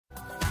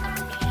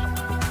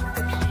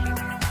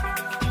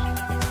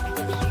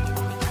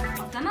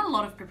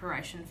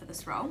preparation for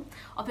this role.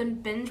 I've been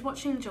binge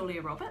watching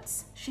Julia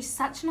Roberts. She's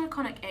such an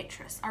iconic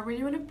actress. I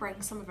really want to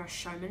bring some of her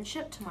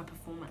showmanship to my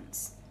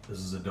performance. This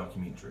is a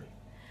documentary.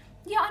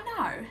 Yeah,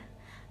 I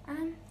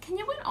know. Can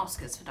you win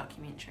Oscars for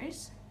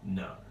documentaries?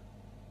 No.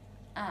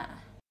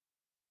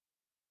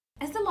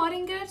 Is the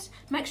lighting good?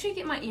 Make sure you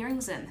get my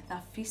earrings in.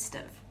 They're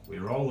festive.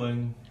 We're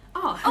rolling.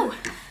 Oh.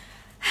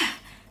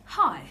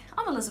 Hi,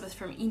 I'm Elizabeth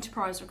from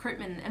Enterprise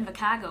Recruitment in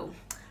Invercargill.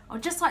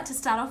 I'd just like to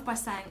start off by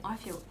saying I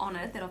feel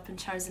honoured that I've been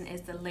chosen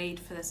as the lead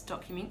for this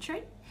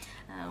documentary,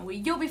 where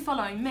you'll be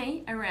following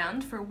me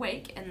around for a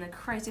week in the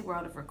crazy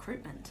world of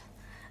recruitment.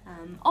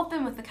 I've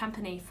been with the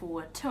company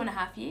for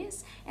 2.5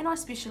 years and I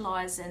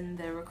specialise in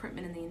the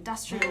recruitment in the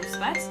industrial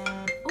space.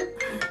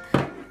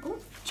 Oh,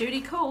 Judy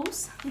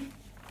calls.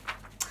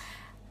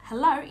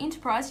 Hello,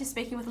 Enterprise, you're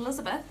speaking with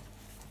Elizabeth.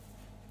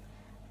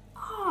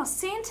 Oh,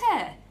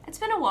 Santa, it's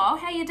been a while,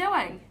 how are you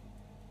doing?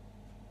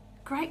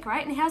 Great,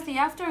 and how's the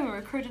elf doing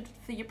recruited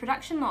for your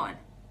production line?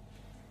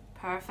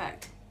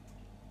 Perfect.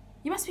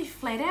 You must be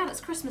flat out,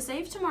 it's Christmas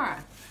Eve tomorrow.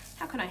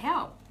 How can I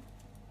help?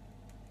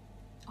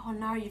 Oh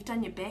no, you've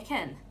done your back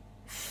in.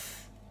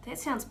 That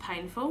sounds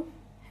painful.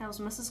 How's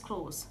Mrs.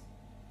 Claus?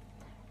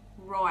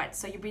 Right,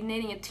 so you'll be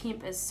needing a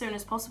temp as soon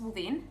as possible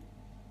then?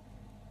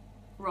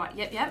 Right,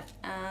 yep.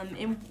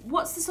 And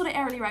what's the sort of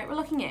hourly rate we're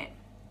looking at?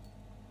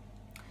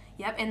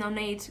 Yep, and they'll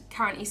need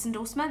current S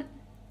endorsement.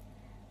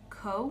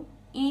 Cool.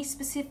 Any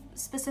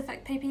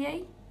specific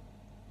PPE?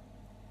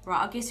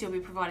 Right, I guess you'll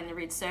be providing the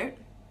red suit.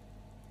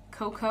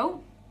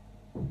 Cool.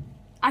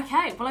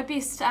 Okay, well I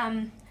best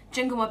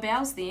jingle my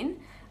bells then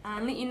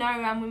and let you know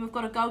when we've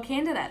got a gold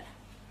candidate.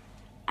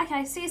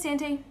 Okay, see you,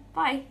 Santi.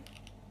 Bye.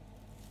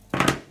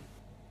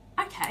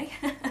 Okay,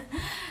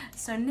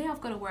 so now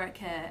I've got to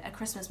work a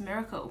Christmas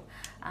miracle.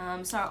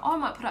 So I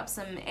might put up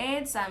some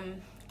ads,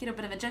 get a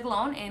bit of a jiggle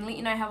on and let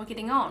you know how we're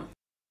getting on.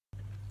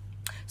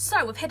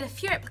 So we've had a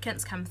few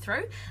applicants come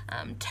through,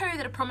 2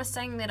 that are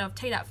promising that I've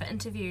teed up for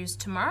interviews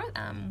tomorrow.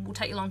 We'll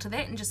take you along to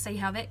that and just see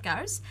how that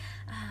goes.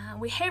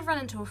 We have run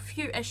into a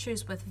few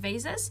issues with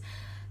visas.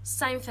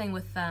 Same thing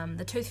with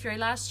the Tooth Fairy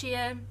last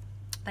year.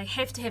 They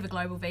have to have a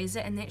global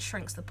visa and that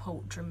shrinks the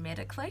pool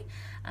dramatically.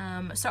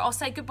 So I'll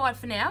say goodbye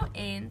for now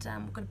and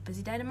we've got a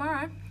busy day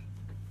tomorrow.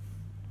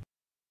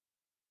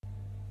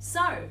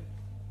 So,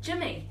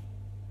 Jimmy,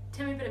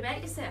 tell me a bit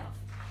about yourself.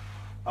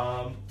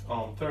 I'm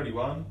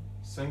 31,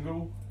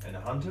 single and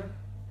a hunter.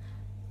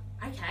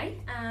 Okay,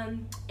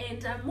 and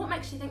what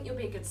makes you think you'll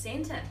be a good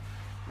Santa?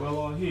 Well,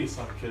 I hear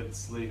some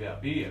kids leave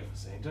out beer for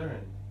Santa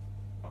and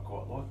I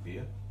quite like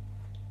beer.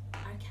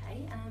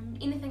 Okay,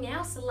 anything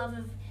else? A love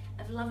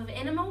of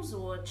animals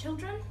or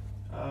children?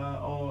 I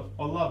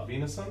love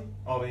venison,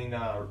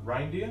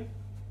 reindeer.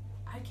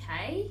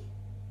 Okay.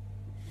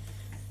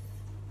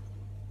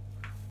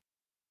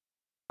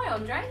 Hi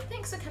Andre,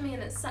 thanks for coming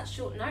in at such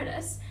short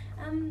notice.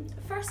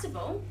 First of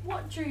all,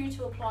 what drew you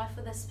to apply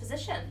for this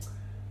position?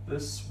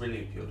 This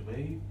really appealed to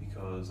me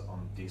because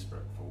I'm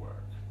desperate for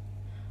work.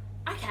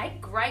 Okay,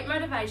 great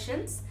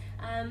motivations.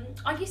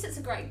 I guess it's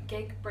a great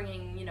gig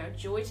bringing,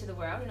 joy to the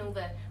world and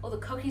all the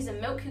cookies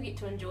and milk you get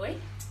to enjoy.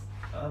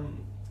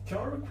 Can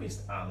I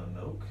request almond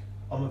milk?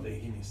 I'm a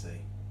vegan, you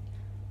see.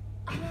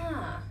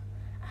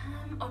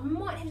 I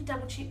might have to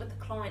double check with the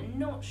client,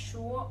 not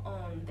sure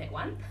on that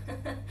one.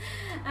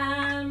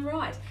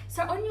 Right,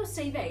 so on your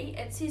CV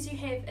it says you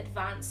have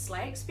advanced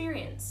sleigh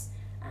experience.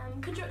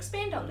 Could you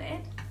expand on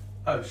that?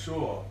 Oh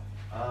sure.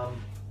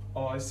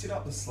 I set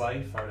up the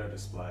sleigh photo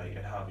display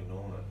at Harvey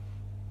Norman.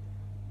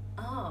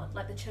 Oh,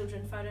 like the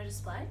children photo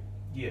display?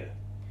 Yeah.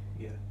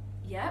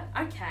 Yep,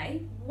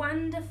 okay,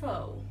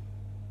 wonderful.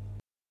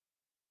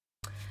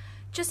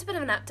 Just a bit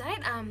of an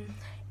update.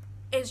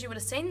 As you would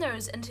have seen,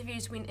 those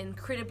interviews went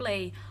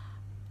incredibly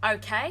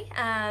okay.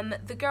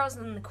 The girls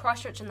in the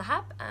Christchurch and the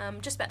Hub,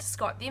 just about to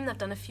Skype them. They've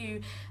done a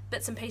few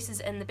bits and pieces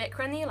in the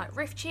background there, like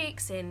ref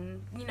checks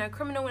and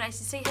criminal and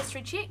ACC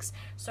history checks.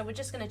 So we're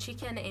just going to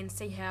check in and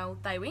see how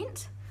they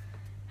went.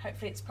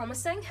 Hopefully it's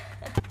promising.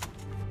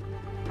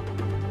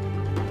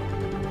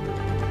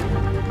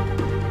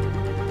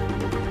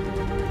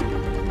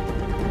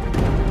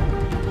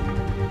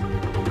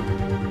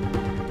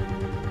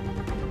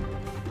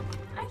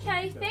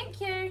 Thank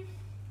you.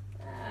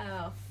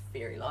 Oh,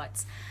 fairy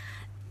lights.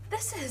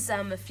 This is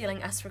a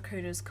feeling us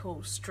recruiters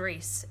call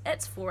stress.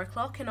 It's 4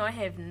 o'clock and I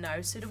have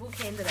no suitable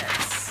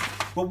candidates.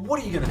 Well,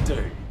 what are you going to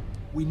do?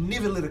 We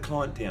never let a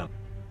client down.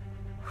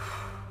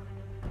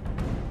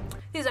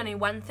 There's only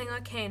one thing I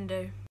can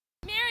do.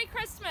 Merry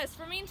Christmas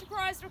from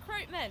Enterprise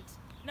Recruitment.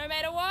 No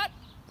matter what,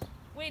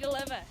 we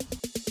deliver.